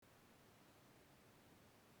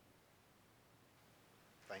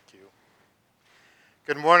Thank you.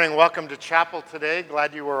 Good morning. Welcome to chapel today.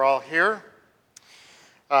 Glad you were all here.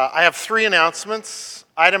 I have 3 announcements.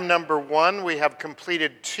 Item number 1, we have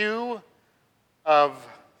completed 2 of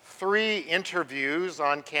 3 interviews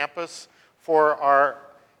on campus for our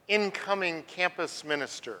incoming campus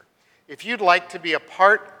minister. If you'd like to be a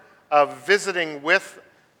part of visiting with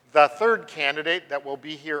the 3rd candidate that will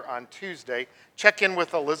be here on Tuesday, check in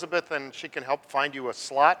with Elizabeth and she can help find you a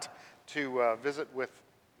slot to visit with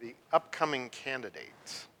the upcoming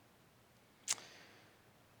candidate.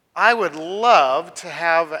 I would love to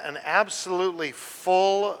have an absolutely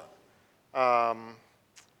full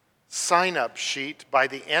sign-up sheet by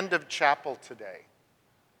the end of chapel today.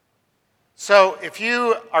 So if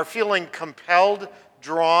you are feeling compelled,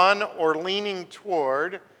 drawn, or leaning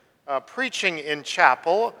toward preaching in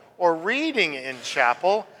chapel or reading in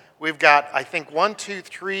chapel, we've got, I think,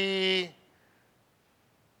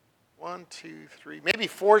 maybe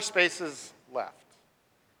 4 spaces left.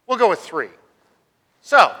 We'll go with 3.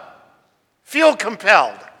 So, feel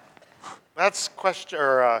compelled. That's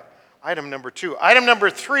item number 2. Item number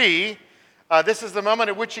 3, this is the moment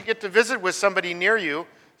at which you get to visit with somebody near you.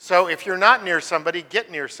 So if you're not near somebody, get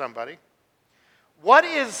near somebody. What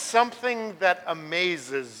is something that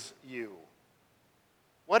amazes you?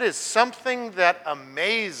 What is something that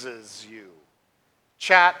amazes you?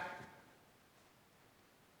 Chat.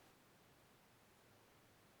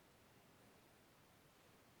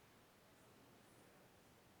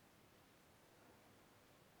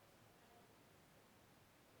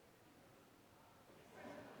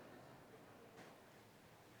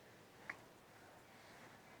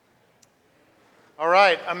 All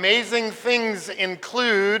right, amazing things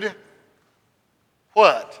include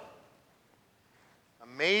what?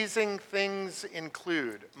 Amazing things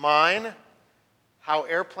include mine, how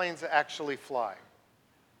airplanes actually fly.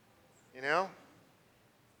 You know?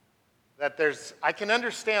 That I can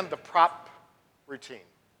understand the prop routine.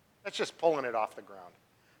 That's just pulling it off the ground.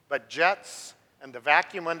 But jets and the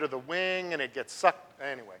vacuum under the wing and it gets sucked,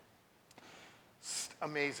 anyway.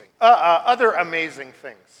 Amazing. Other amazing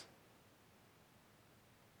things.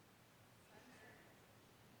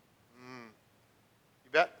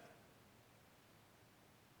 You bet.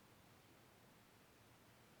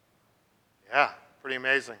 Yeah, pretty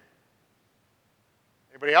amazing.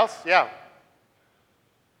 Anybody else? Yeah.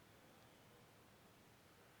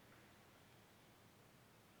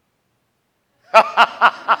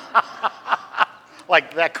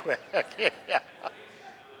 Like that quick. Yeah.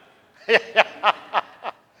 Yeah.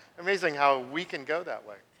 Amazing how we can go that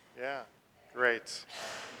way. Yeah, great.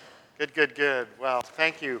 Good. Well,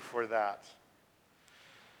 thank you for that.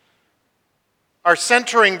 Our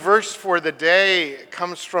centering verse for the day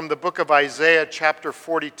comes from the book of Isaiah, chapter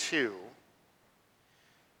 42.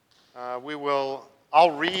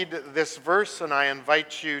 I'll read this verse, and I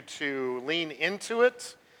invite you to lean into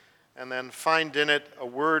it and then find in it a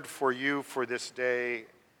word for you for this day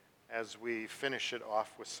as we finish it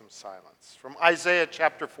off with some silence. From Isaiah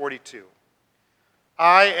chapter 42.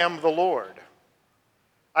 I am the Lord.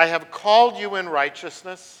 I have called you in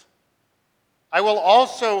righteousness. I will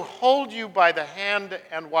also hold you by the hand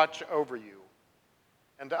and watch over you,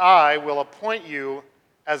 and I will appoint you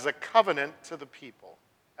as a covenant to the people,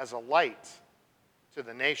 as a light to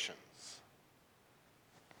the nations.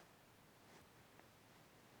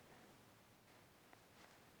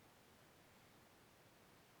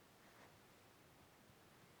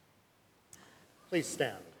 Please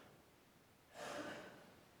stand.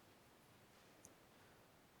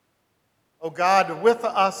 O God, with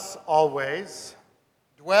us always,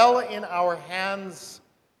 dwell in our hands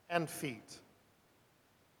and feet.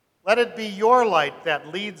 Let it be your light that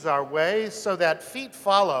leads our way, so that feet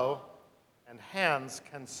follow and hands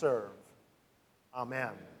can serve. Amen.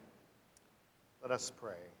 Let us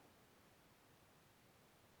pray.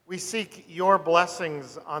 We seek your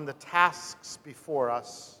blessings on the tasks before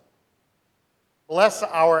us. Bless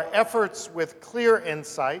our efforts with clear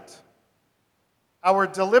insight, our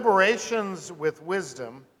deliberations with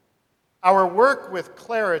wisdom, our work with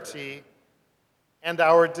clarity, and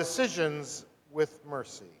our decisions with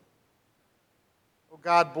mercy. O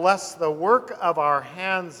God, bless the work of our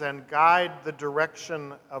hands and guide the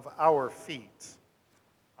direction of our feet.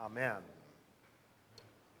 Amen.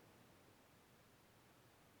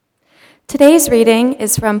 Today's reading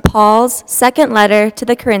is from Paul's second letter to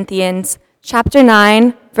the Corinthians, chapter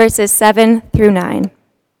 9, verses 7 through 9.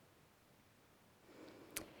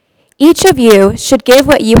 Each of you should give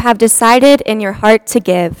what you have decided in your heart to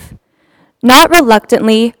give, not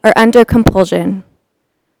reluctantly or under compulsion,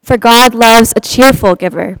 for God loves a cheerful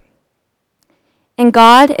giver. and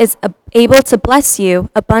God is able to bless you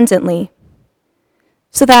abundantly,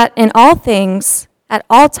 so that in all things, at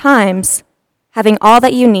all times, having all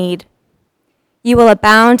that you need, you will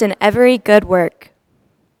abound in every good work.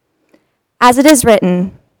 As it is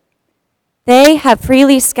written, they have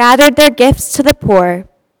freely scattered their gifts to the poor,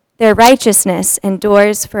 their righteousness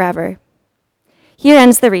endures forever. Here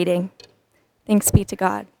ends the reading. Thanks be to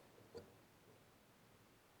God.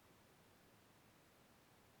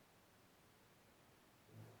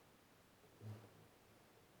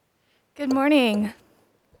 Good morning.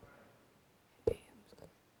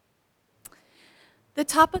 The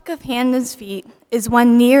topic of hands and feet is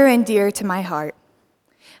one near and dear to my heart.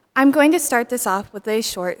 I'm going to start this off with a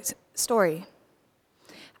short story.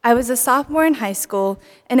 I was a sophomore in high school,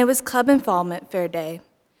 and it was Club Involvement Fair Day.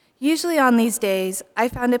 Usually on these days, I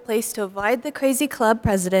found a place to avoid the crazy club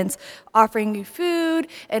presidents offering you food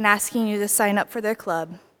and asking you to sign up for their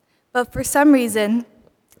club. But for some reason,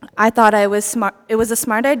 I thought it was a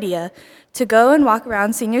smart idea to go and walk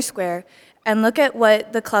around Senior Square and look at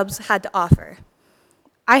what the clubs had to offer.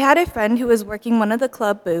 I had a friend who was working one of the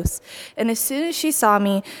club booths, and as soon as she saw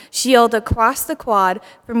me, she yelled across the quad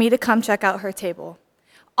for me to come check out her table.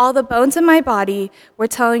 All the bones in my body were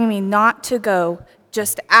telling me not to go,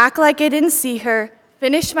 just act like I didn't see her,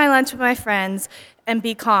 finish my lunch with my friends, and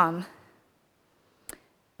be calm.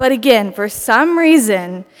 But again, for some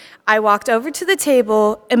reason, I walked over to the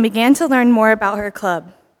table and began to learn more about her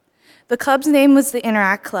club. The club's name was the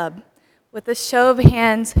Interact Club. With a show of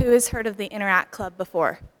hands, who has heard of the Interact Club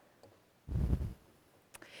before?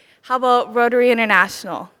 How about Rotary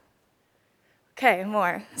International? Okay,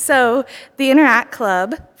 more. So the Interact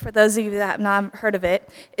Club, for those of you that have not heard of it,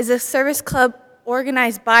 is a service club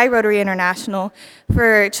organized by Rotary International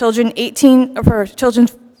for children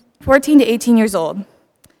 14 to 18 years old.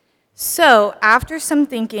 So after some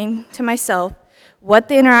thinking to myself, what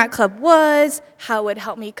the Interact Club was, how it would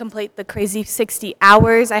help me complete the crazy 60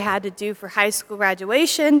 hours I had to do for high school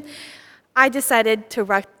graduation, I decided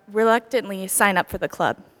to reluctantly sign up for the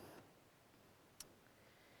club.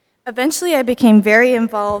 Eventually, I became very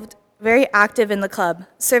involved, very active in the club,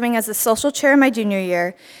 serving as the social chair my junior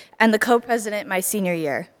year and the co-president my senior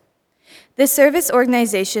year. This service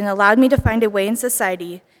organization allowed me to find a way in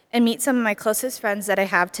society and meet some of my closest friends that I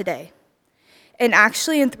have today. And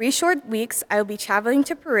actually, in 3 short weeks, I will be traveling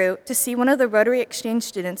to Peru to see one of the Rotary Exchange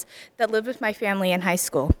students that lived with my family in high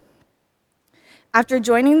school. After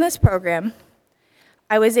joining this program,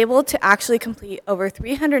 I was able to actually complete over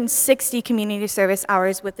 360 community service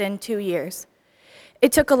hours within 2 years.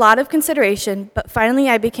 It took a lot of consideration, but finally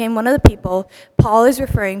I became one of the people Paul is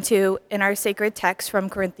referring to in our sacred text from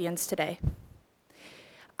Corinthians today.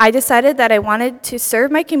 I decided that I wanted to serve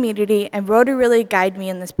my community, and Rotary really guided me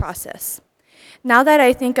in this process. Now that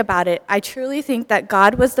I think about it, I truly think that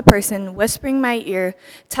God was the person whispering in my ear,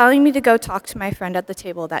 telling me to go talk to my friend at the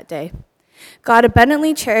table that day. God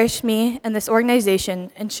abundantly cherished me and this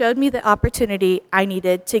organization and showed me the opportunity I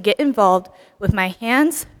needed to get involved with my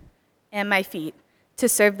hands and my feet to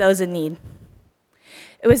serve those in need.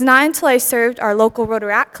 It was not until I served our local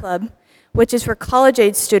Rotaract Club, which is for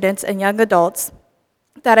college-age students and young adults,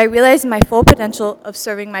 that I realized my full potential of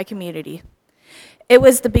serving my community. It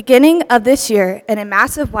was the beginning of this year, and a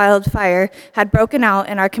massive wildfire had broken out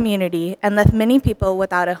in our community and left many people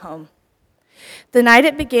without a home. The night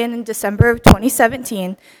it began in December of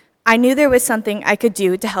 2017, I knew there was something I could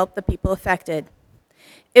do to help the people affected.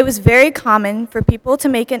 It was very common for people to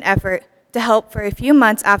make an effort to help for a few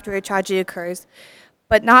months after a tragedy occurs,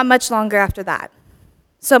 but not much longer after that.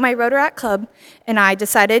 So my Rotaract Club and I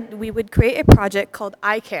decided we would create a project called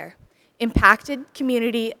iCare, Impacted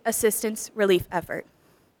Community Assistance Relief Effort.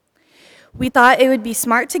 We thought it would be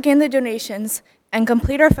smart to gain the donations and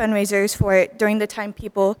complete our fundraisers for it during the time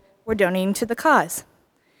people were donating to the cause.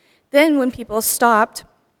 Then when people stopped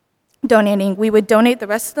donating, we would donate the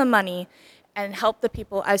rest of the money and help the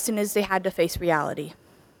people as soon as they had to face reality.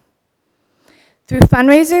 Through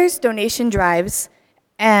fundraisers, donation drives,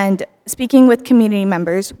 and speaking with community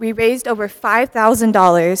members, we raised over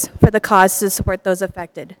 $5,000 for the cause to support those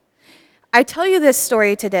affected. I tell you this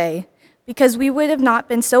story today because we would have not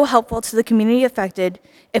been so helpful to the community affected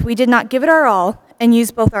if we did not give it our all and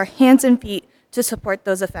use both our hands and feet to support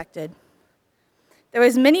those affected. There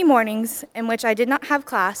was many mornings in which I did not have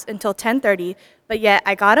class until 10:30, but yet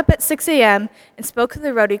I got up at 6 a.m. and spoke to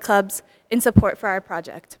the Rotary clubs in support for our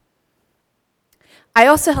project. I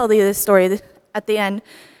also tell you this story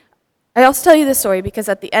because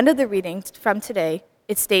at the end of the reading from today,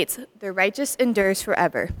 it states, "The righteous endures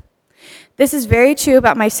forever." This is very true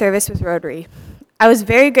about my service with Rotary. I was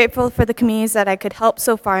very grateful for the communities that I could help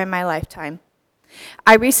so far in my lifetime.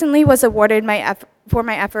 I recently was awarded for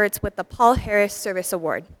my efforts with the Paul Harris Service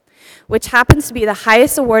Award, which happens to be the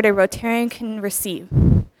highest award a Rotarian can receive.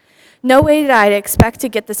 No way did I expect to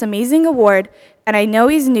get this amazing award, and I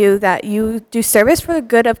always knew that you do service for the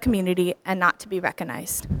good of community and not to be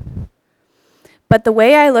recognized. But the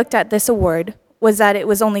way I looked at this award was that it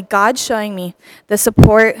was only God showing me the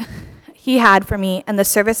support he had for me and the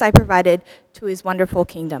service I provided to his wonderful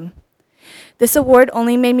kingdom. This award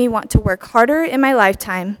only made me want to work harder in my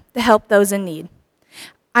lifetime to help those in need.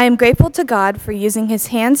 I am grateful to God for using his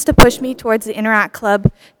hands to push me towards the Interact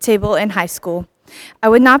Club table in high school. I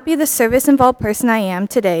would not be the service-involved person I am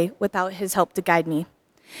today without his help to guide me.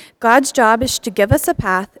 God's job is to give us a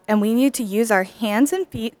path, and we need to use our hands and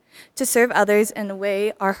feet to serve others in the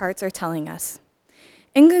way our hearts are telling us.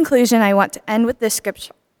 In conclusion, I want to end with this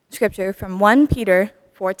scripture from 1 Peter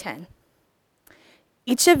 4:10.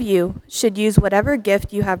 Each of you should use whatever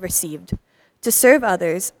gift you have received to serve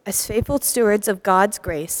others as faithful stewards of God's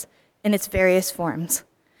grace in its various forms.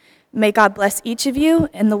 May God bless each of you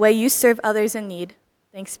in the way you serve others in need.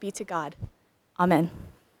 Thanks be to God. Amen.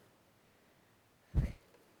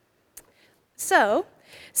 So,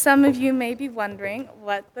 some of you may be wondering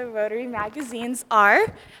what the Rotary magazines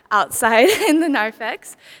are outside in the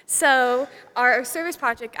narthex. So, our service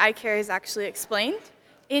project, iCare, is actually explained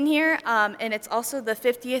in here, and it's also the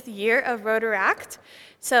 50th year of Rotaract.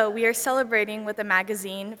 So we are celebrating with a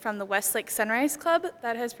magazine from the Westlake Sunrise Club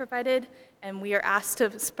that has provided, and we are asked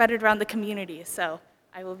to spread it around the community. So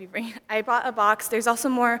I brought a box. There's also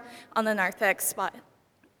more on the narthex spot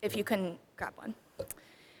if you can grab one.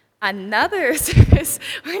 Another service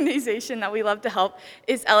organization that we love to help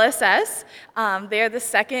is LSS. They are the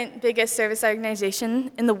second biggest service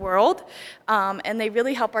organization in the world, and they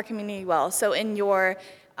really help our community well. So in your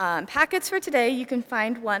packets for today, you can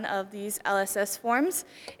find one of these LSS forms.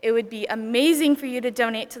 It would be amazing for you to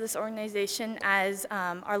donate to this organization, as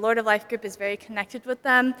our Lord of Life group is very connected with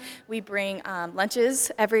them. We bring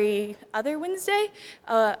lunches every other Wednesday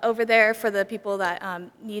over there for the people that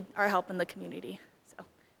need our help in the community. So,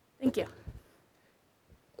 thank you.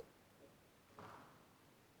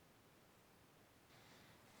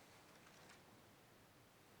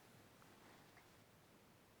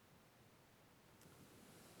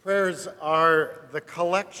 Prayers are the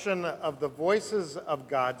collection of the voices of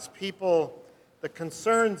God's people, the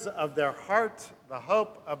concerns of their heart, the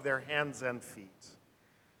hope of their hands and feet.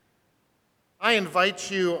 I invite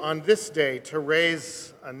you on this day to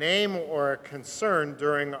raise a name or a concern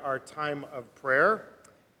during our time of prayer.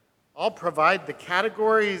 I'll provide the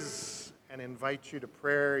categories and invite you to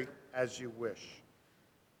pray as you wish.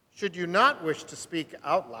 Should you not wish to speak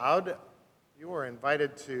out loud, you are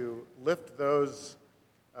invited to lift those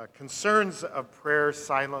concerns of prayer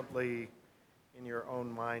silently in your own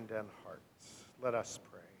mind and heart. Let us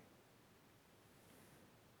pray.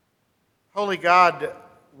 Holy God,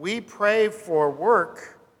 we pray for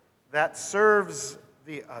work that serves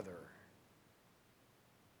the other.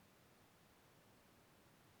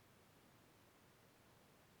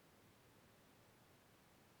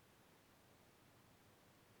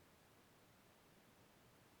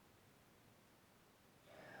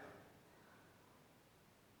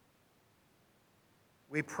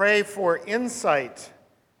 We pray for insight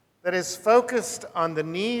that is focused on the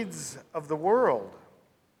needs of the world.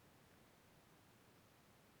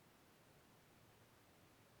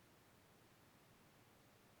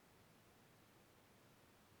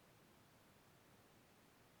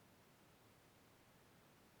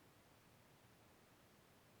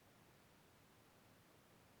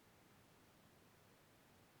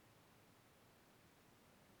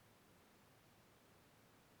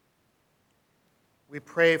 We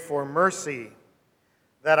pray for mercy,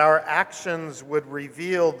 that our actions would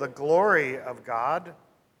reveal the glory of God.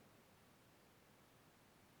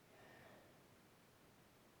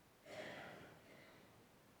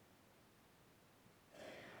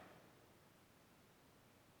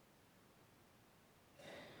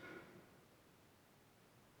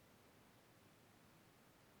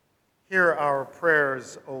 Hear our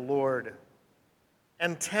prayers, O Lord,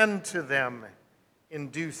 and tend to them in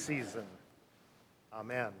due season.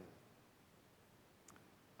 Amen.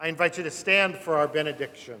 I invite you to stand for our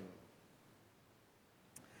benediction.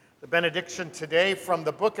 The benediction today from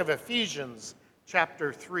the book of Ephesians,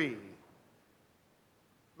 chapter 3.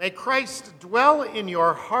 May Christ dwell in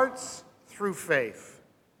your hearts through faith,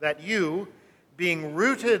 that you, being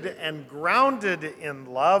rooted and grounded in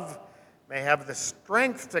love, may have the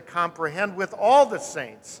strength to comprehend with all the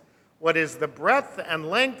saints what is the breadth and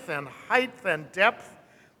length and height and depth,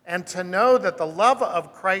 and to know that the love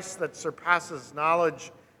of Christ that surpasses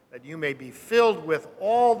knowledge that you may be filled with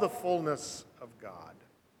all the fullness of God.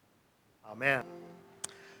 Amen.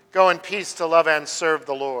 Go in peace to love and serve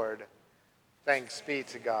the Lord. Thanks be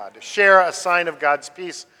to God. Share a sign of God's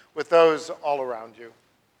peace with those all around you.